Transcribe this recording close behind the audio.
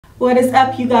What is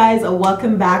up, you guys?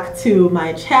 Welcome back to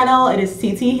my channel. It is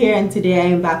TT here, and today I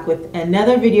am back with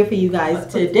another video for you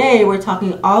guys. Today we're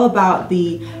talking all about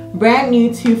the brand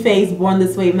new Too Faced Born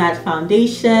This Way matte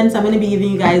foundation. So I'm going to be giving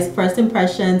you guys first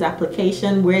impressions,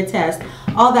 application, wear test,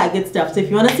 all that good stuff. So if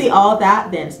you want to see all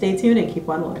that, then stay tuned and keep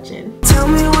on watching. Tell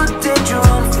me, what did you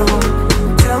run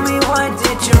from? Tell me, why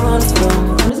did you run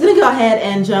from? I'm just going to go ahead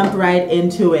and jump right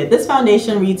into it. This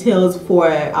foundation retails for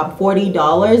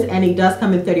 $40, and it does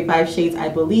come in 35 shades, I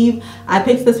believe. I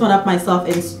picked this one up myself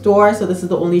in store, so this is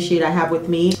the only shade I have with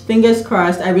me. Fingers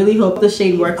crossed. I really hope the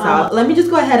shade works out. Let me just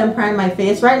go ahead and prime my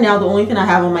face. Right now, the only thing I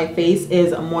have on my face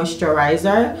is a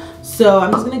moisturizer. So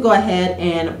I'm just going to go ahead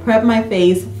and prep my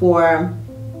face for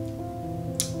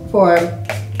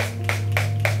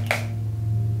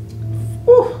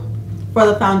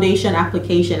the foundation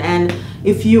application. And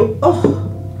if you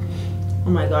oh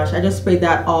my gosh, I just sprayed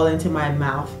that all into my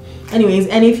mouth. Anyways,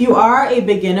 and if you are a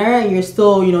beginner and you're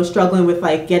still, you know, struggling with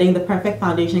like getting the perfect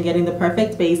foundation, getting the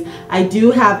perfect base, I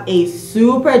do have a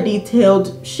super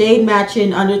detailed shade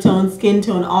matching, undertone, skin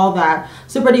tone, all that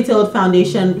super detailed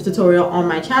foundation tutorial on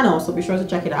my channel, so be sure to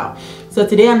check it out. So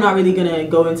today I'm not really gonna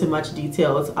go into much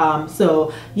details.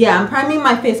 So yeah, I'm priming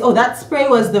my face. Oh, that spray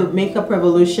was the Makeup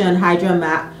Revolution Hydra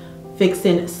Matte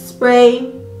Fixing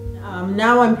Spray.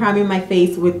 Now I'm priming my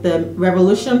face with the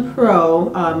Revolution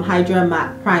Pro Hydra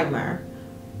Matte Primer.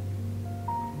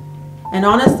 And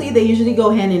honestly, they usually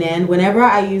go hand in hand. Whenever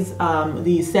I use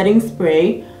the setting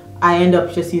spray, I end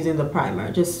up just using the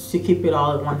primer just to keep it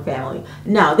all in one family.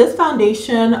 Now, this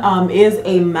foundation is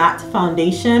a matte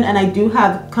foundation, and I do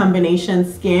have combination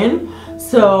skin.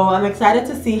 So I'm excited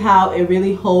to see how it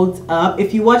really holds up.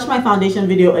 If you watch my foundation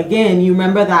video again, you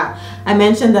remember that I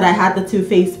mentioned that I had the Too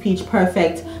Faced Peach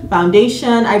Perfect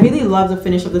foundation. I really love the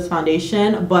finish of this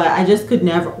foundation, but I just could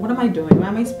never, what am I doing? Why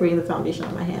am I spraying the foundation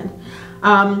on my hand?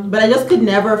 But I just could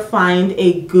never find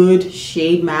a good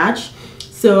shade match.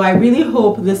 So I really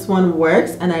hope this one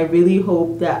works, and I really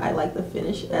hope that I like the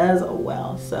finish as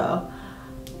well. So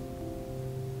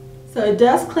it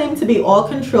does claim to be all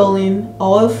controlling,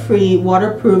 oil free,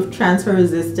 waterproof, transfer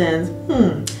resistant.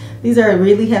 These are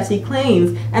really hefty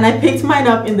claims. And I picked mine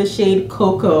up in the shade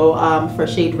Cocoa for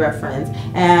shade reference.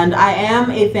 And I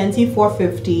am a Fenty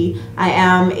 450. I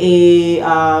am a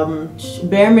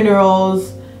Bare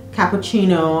Minerals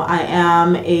Cappuccino. I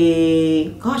am a,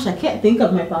 gosh, I can't think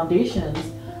of my foundations.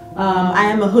 I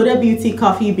am a Huda Beauty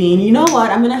Coffee Bean. You know what?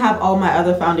 I'm going to have all my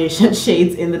other foundation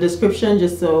shades in the description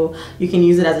just so you can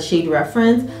use it as a shade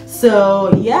reference.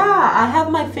 So yeah, I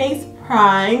have my face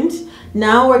primed.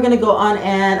 Now we're going to go on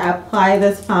and apply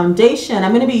this foundation.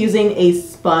 I'm going to be using a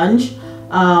sponge.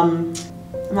 I'm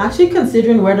actually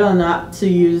considering whether or not to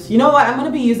use, you know what? I'm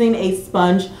going to be using a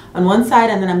sponge on one side,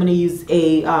 and then I'm going to use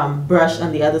a brush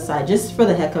on the other side just for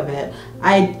the heck of it.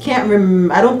 I can't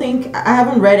remember. I don't think, I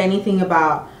haven't read anything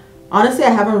about, honestly, I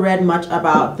haven't read much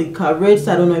about the coverage,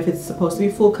 so I don't know if it's supposed to be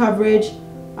full coverage.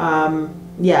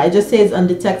 Yeah, it just says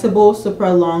undetectable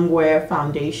super long wear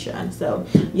foundation. So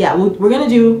yeah, we're gonna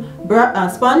do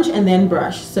sponge and then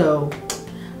brush. So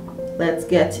let's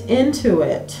get into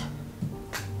it.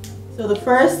 So the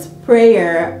first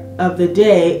prayer of the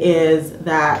day is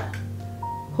that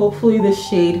hopefully the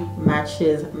shade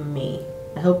matches me.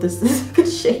 I hope this is a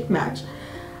good shade match.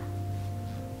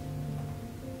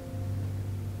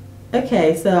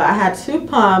 Okay, so I had 2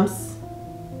 pumps.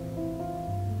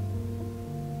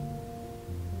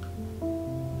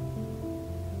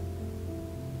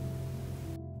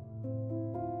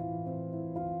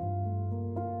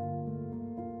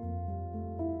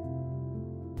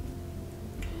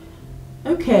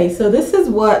 Okay, so this is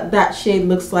what that shade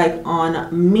looks like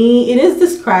on me. It is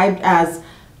described as,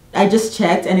 I just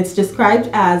checked, and it's described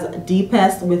as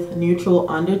deepest with neutral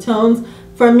undertones.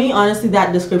 For me, honestly,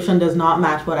 that description does not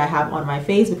match what I have on my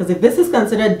face, because if this is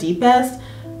considered deepest,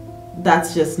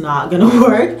 that's just not gonna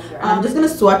work. I'm just gonna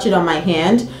swatch it on my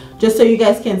hand just so you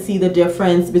guys can see the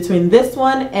difference between this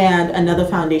one and another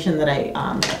foundation that I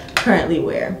currently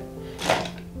wear.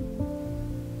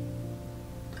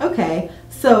 Okay,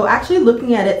 so actually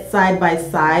looking at it side by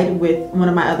side with one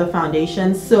of my other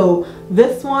foundations, so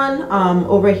this one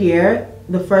over here,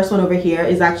 the first one over here,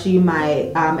 is actually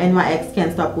my NYX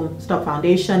Can't Stop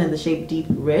Foundation in the shade Deep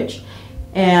Rich,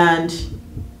 and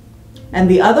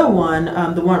the other one,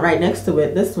 the one right next to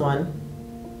it, this one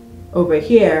over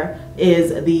here,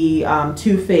 is the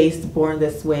Too Faced Born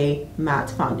This Way matte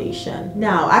foundation.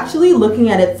 Now, actually looking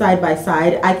at it side by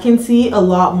side, I can see a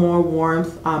lot more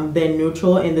warmth than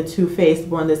neutral in the Too Faced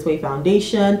Born This Way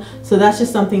foundation. So that's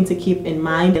just something to keep in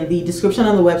mind. And the description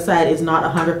on the website is not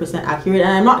 100% accurate, and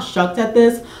I'm not shocked at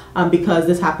this because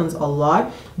this happens a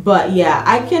lot. But yeah,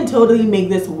 I can totally make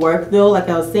this work though. Like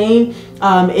I was saying,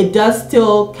 it does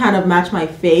still kind of match my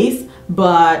face,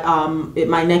 but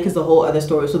my neck is a whole other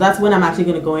story. So that's when I'm actually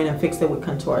going to go in and fix it with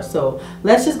contour. So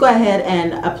let's just go ahead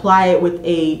and apply it with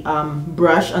a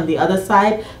brush on the other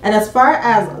side. And as far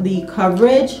as the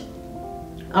coverage,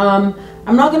 I'm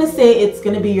not going to say it's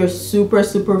going to be your super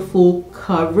full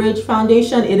coverage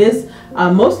foundation. It is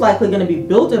most likely going to be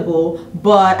buildable,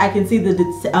 but I can see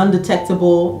the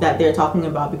undetectable that they're talking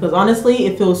about, because honestly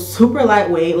it feels super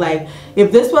lightweight. Like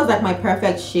if this was like my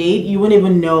perfect shade, you wouldn't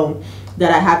even know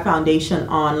that I have foundation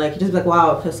on. Like, just like,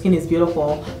 wow, her skin is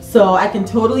beautiful. So I can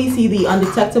totally see the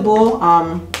undetectable.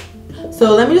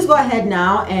 So let me just go ahead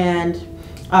now and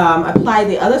apply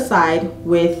the other side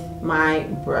with my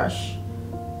brush.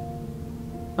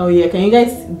 Oh yeah, can you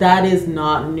guys, that is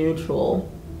not neutral.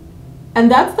 And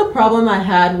that's the problem I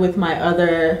had with my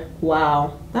other,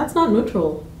 wow, that's not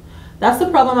neutral. That's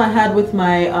the problem I had with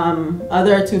my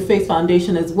other Too Faced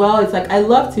foundation as well. It's like, I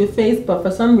love Too Faced, but for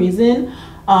some reason,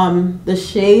 the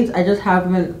shades, I just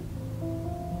haven't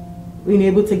been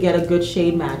able to get a good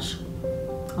shade match.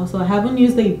 Also, I haven't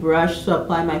used a brush to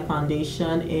apply my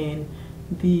foundation in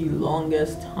the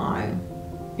longest time.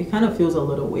 It kind of feels a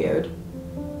little weird.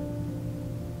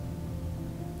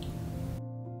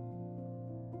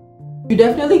 You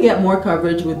definitely get more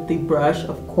coverage with the brush,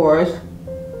 of course.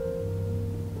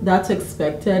 That's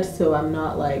expected, so I'm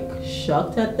not like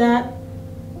shocked at that.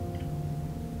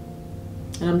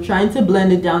 And I'm trying to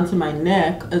blend it down to my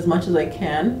neck as much as I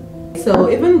can. So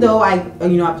even though I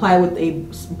apply with a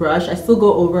brush, I still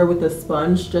go over with a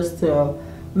sponge just to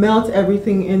melt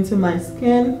everything into my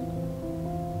skin.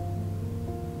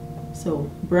 So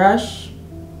brush,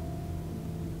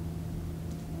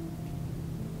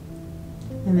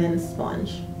 and then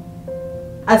sponge.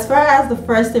 As far as the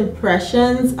first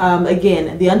impressions,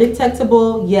 again, the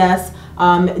undetectable, yes.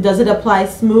 Does it apply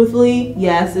smoothly?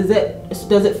 Yes.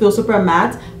 Does it feel super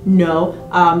matte? No.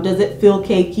 Does it feel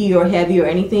cakey or heavy or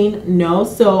anything? No.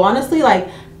 So honestly, like,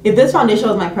 if this foundation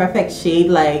was my perfect shade,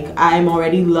 like, I'm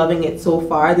already loving it so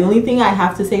far. The only thing I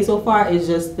have to say so far is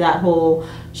just that whole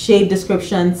shade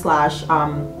description slash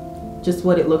just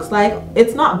what it looks like.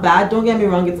 It's not bad, don't get me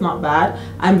wrong, it's not bad.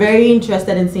 I'm very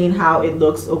interested in seeing how it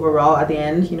looks overall at the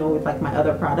end, you know, with like my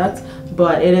other products,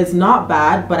 but it is not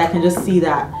bad. But I can just see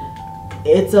that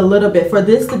it's a little bit, for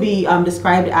this to be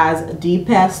described as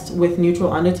deepest with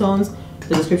neutral undertones,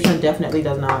 the description definitely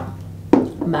does not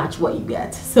match what you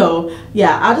get. So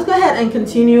yeah, I'll just go ahead and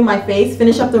continue my face,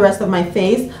 finish up the rest of my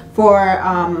face. For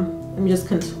let me just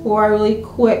contour really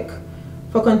quick.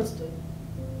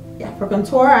 For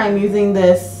contour, I'm using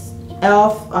this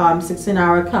e.l.f.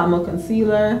 16-hour Camo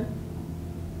Concealer.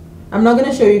 I'm not going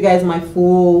to show you guys my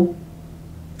full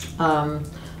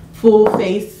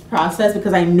face process,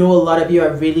 because I know a lot of you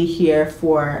are really here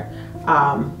for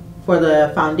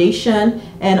the foundation.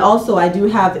 And also I do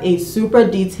have a super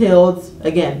detailed,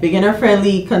 again, beginner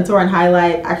friendly contour and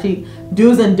highlight, actually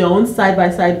do's and don'ts side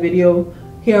by side video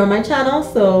here on my channel,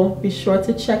 so be sure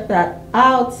to check that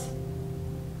out.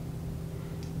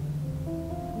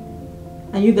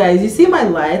 And you guys, you see my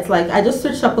lights, like I just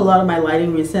switched up a lot of my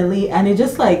lighting recently, and it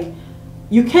just like,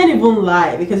 you can't even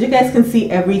lie, because you guys can see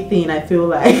everything, I feel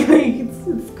like.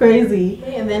 It's crazy.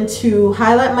 And then to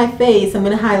highlight my face, I'm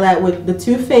going to highlight with the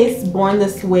Too Faced Born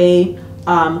This Way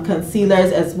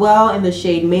concealers as well, in the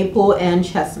shade Maple and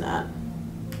Chestnut.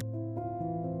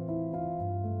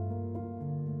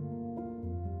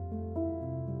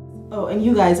 Oh, and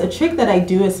you guys, a trick that I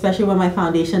do, especially when my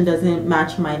foundation doesn't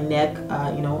match my neck,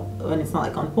 you know, when it's not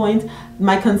like on point,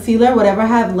 my concealer, whatever I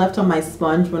have left on my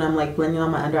sponge when I'm like blending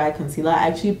on my under eye concealer, I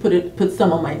actually put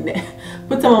some on my neck,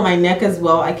 put some on my neck as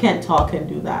well. I can't talk and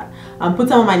do that. Put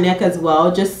some on my neck as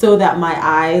well, just so that my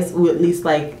eyes will at least,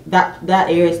 like, that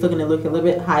area is still going to look a little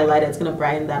bit highlighted. It's going to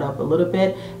brighten that up a little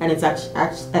bit, and it's actually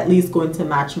at least going to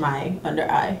match my under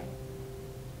eye.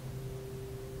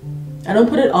 I don't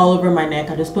put it all over my neck,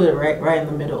 I just put it right in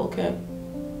the middle, okay?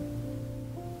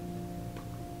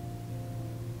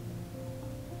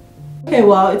 Okay,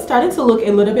 well, it's starting to look a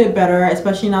little bit better,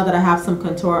 especially now that I have some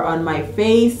contour on my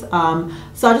face. So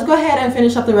I'll just go ahead and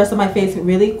finish up the rest of my face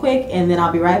really quick, and then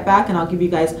I'll be right back and I'll give you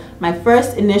guys my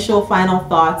first initial final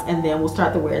thoughts, and then we'll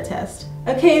start the wear test.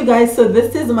 Okay, you guys, so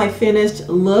this is my finished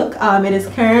look. It is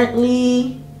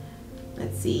currently,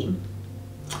 let's see.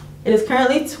 It is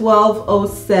currently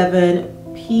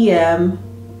 12:07 p.m.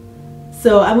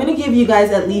 So I'm gonna give you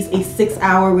guys at least a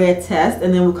 6-hour wear test,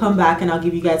 and then we'll come back and I'll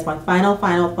give you guys my final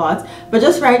thoughts. But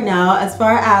just right now, as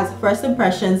far as first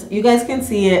impressions, you guys can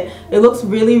see it. It looks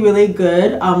really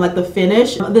good. Like the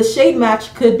finish, the shade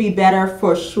match could be better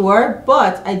for sure,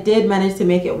 but I did manage to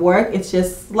make it work. It's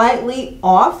just slightly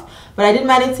off, but I did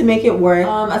manage to make it work.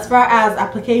 As far as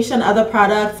application, other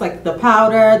products like the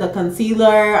powder, the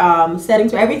concealer,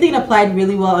 settings, everything applied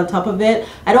really well on top of it.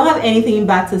 I don't have anything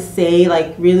bad to say,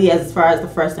 like really, as far as the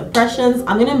first impressions.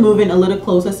 I'm gonna move in a little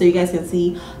closer so you guys can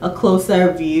see a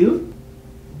closer view.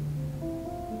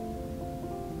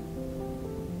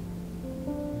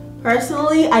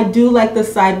 Personally, I do like the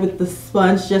side with the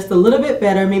sponge just a little bit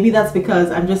better. Maybe that's because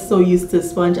I'm just so used to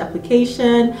sponge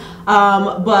application.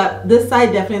 But this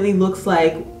side definitely looks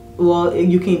like, well,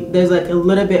 there's like a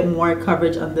little bit more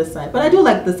coverage on this side. But I do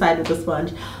like the side with the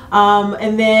sponge.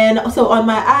 And then, so on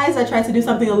my eyes, I tried to do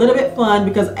something a little bit fun,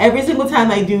 because every single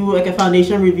time I do like a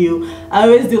foundation review, I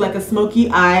always do like a smoky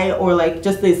eye or like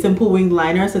just a simple winged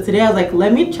liner. So today I was like,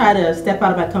 let me try to step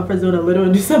out of my comfort zone a little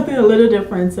and do something a little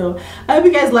different. So I hope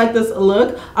you guys like this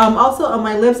look. Also on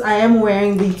my lips, I am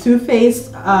wearing the Too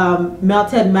Faced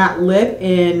Melted Matte Lip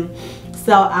in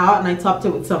Sell Out, and I topped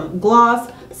it with some gloss.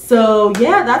 So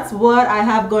yeah, that's what I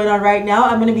have going on right now.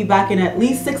 I'm gonna be back in at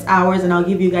least 6 hours and I'll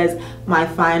give you guys my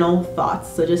final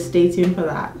thoughts. So just stay tuned for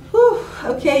that. Whew.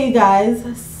 Okay, you guys,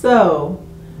 so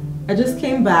I just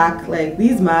came back. Like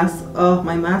these masks, oh,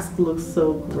 my mask looks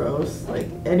so gross. Like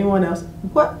anyone else,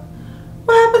 what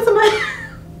happened to my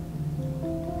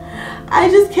I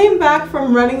just came back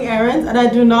from running errands and I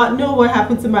do not know what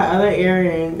happened to my other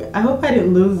earring. I hope I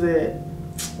didn't lose it.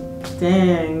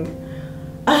 Dang.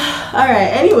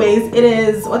 Alright, anyways, it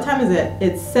is, what time is it?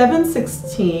 It's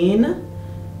 7:16.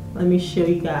 Let me show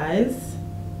you guys.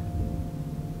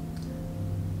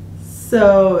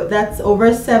 So that's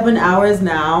over 7 hours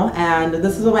now, and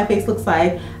this is what my face looks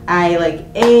like. I like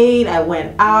ate, I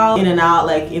went out, in and out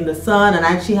like in the sun, and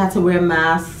I actually had to wear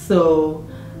masks, so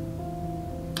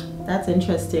that's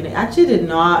interesting. It actually did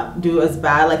not do as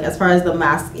bad, like as far as the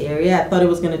mask area. I thought it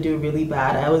was gonna do really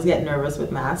bad. I always get nervous with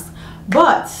masks.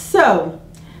 But so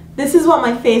this is what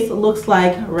my face looks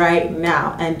like right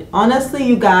now, and honestly,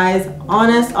 you guys,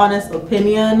 honest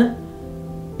opinion,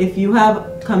 if you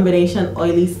have combination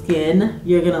oily skin,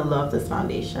 you're gonna love this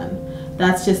foundation.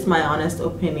 That's just my honest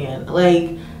opinion.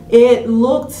 Like, it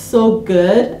looked so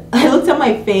good. I looked at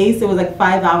my face, it was like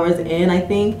 5 hours in, I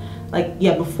think, like,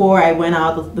 yeah, before I went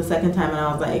out the second time, and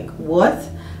I was like, what?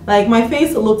 Like, my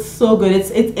face looks so good.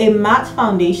 It's a matte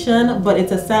foundation, but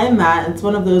it's a satin matte. It's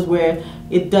one of those where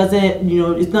it doesn't, you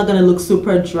know, it's not gonna look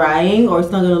super drying, or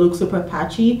it's not gonna look super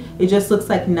patchy. It just looks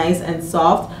like nice and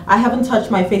soft. I haven't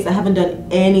touched my face. I haven't done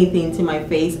anything to my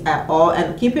face at all.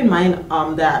 And keep in mind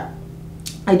that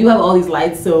I do have all these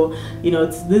lights, so you know,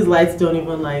 these lights don't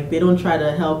even, like, they don't try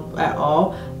to help at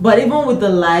all. But even with the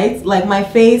lights, like, my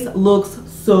face looks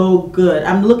so good.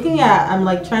 I'm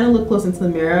like trying to look close into the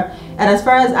mirror, and as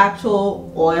far as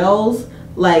actual oils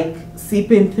like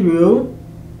seeping through,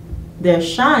 there's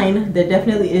shine, there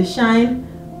definitely is shine,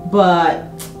 but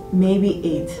maybe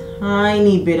a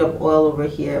tiny bit of oil over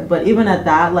here. But even at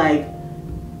that, like,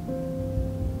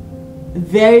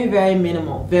 very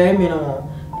minimal,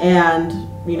 and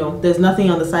you know, there's nothing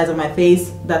on the sides of my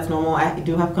face. That's normal. I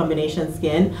do have combination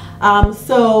skin.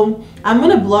 So I'm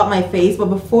gonna blow up my face, but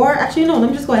before, actually no, let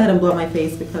me just go ahead and blow up my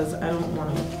face, because I don't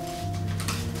want to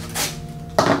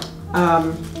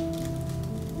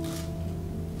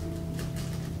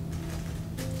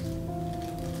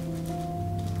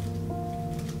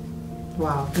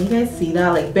wow, can you guys see that?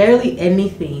 Like, barely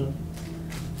anything.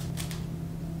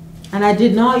 And I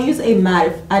did not use a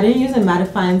matte, I didn't use a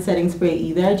mattifying setting spray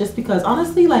either, just because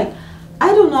honestly, like,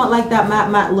 I do not like that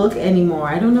matte look anymore.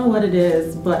 I don't know what it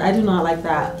is, but I do not like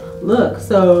that look.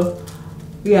 So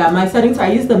yeah, my settings,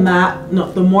 I use the matte, no,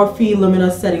 the Morphe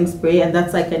Luminous setting spray, and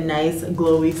that's like a nice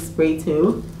glowy spray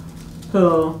too.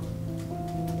 So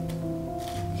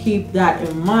keep that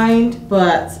in mind.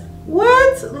 But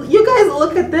what? You guys,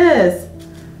 look at this.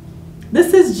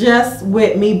 This is just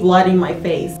with me blotting my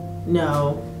face.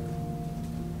 No.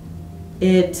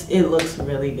 It looks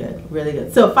really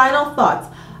good. So final thoughts.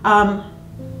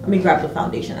 Let me grab the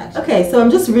foundation actually. Okay, so I'm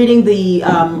just reading the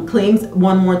claims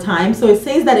one more time. So it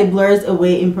says that it blurs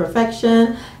away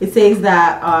imperfection. It says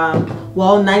that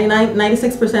well,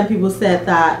 96% people said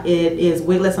that it is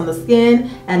weightless on the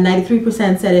skin, and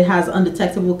 93% said it has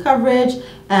undetectable coverage,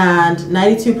 and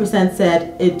 92%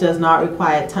 said it does not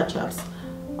require touch-ups.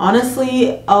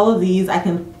 honestly, all of these I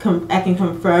can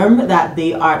confirm that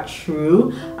they are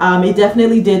true. It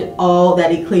definitely did all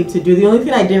that it claimed to do. The only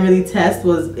thing I didn't really test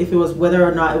was if it was whether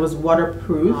or not it was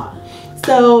waterproof.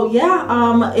 So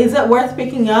yeah, is it worth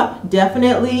picking up?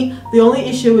 Definitely. The only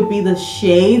issue would be the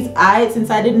shades. Since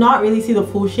I did not really see the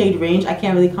full shade range, I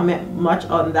can't really comment much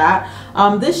on that.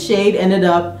 This shade ended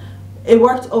up, it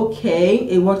worked okay.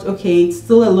 It's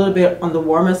still a little bit on the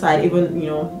warmer side, even, you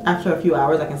know, after a few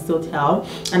hours I can still tell.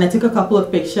 And I took a couple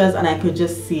of pictures and I could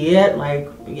just see it. Like,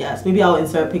 yes, maybe I'll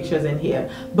insert pictures in here.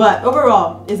 But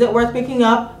overall, is it worth picking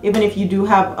up? Even if you do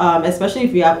have, especially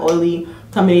if you have oily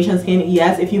combination skin,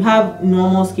 yes. If you have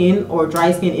normal skin or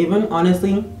dry skin even,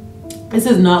 honestly, this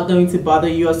is not going to bother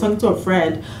you. I was talking to a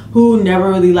friend who never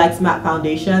really likes matte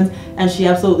foundations and she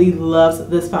absolutely loves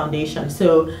this foundation.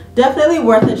 So definitely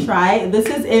worth a try. This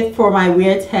is it for my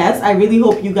wear test. I really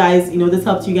hope you guys, you know, this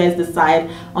helps you guys decide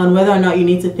on whether or not you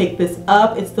need to pick this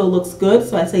up. It still looks good,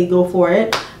 so I say go for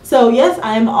it. So yes,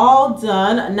 I am all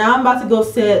done. Now I'm about to go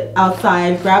sit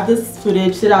outside, grab this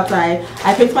footage, sit outside.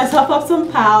 I picked myself up some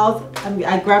pals.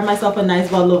 I grabbed myself a nice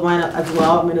bottle of wine as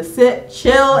well. I'm gonna sit,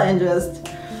 chill, and just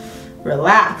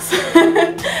relax.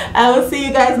 I will see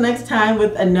you guys next time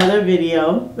with another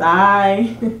video.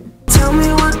 Bye. Tell me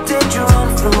what did you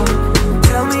run from?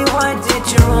 Tell me why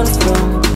did you run from?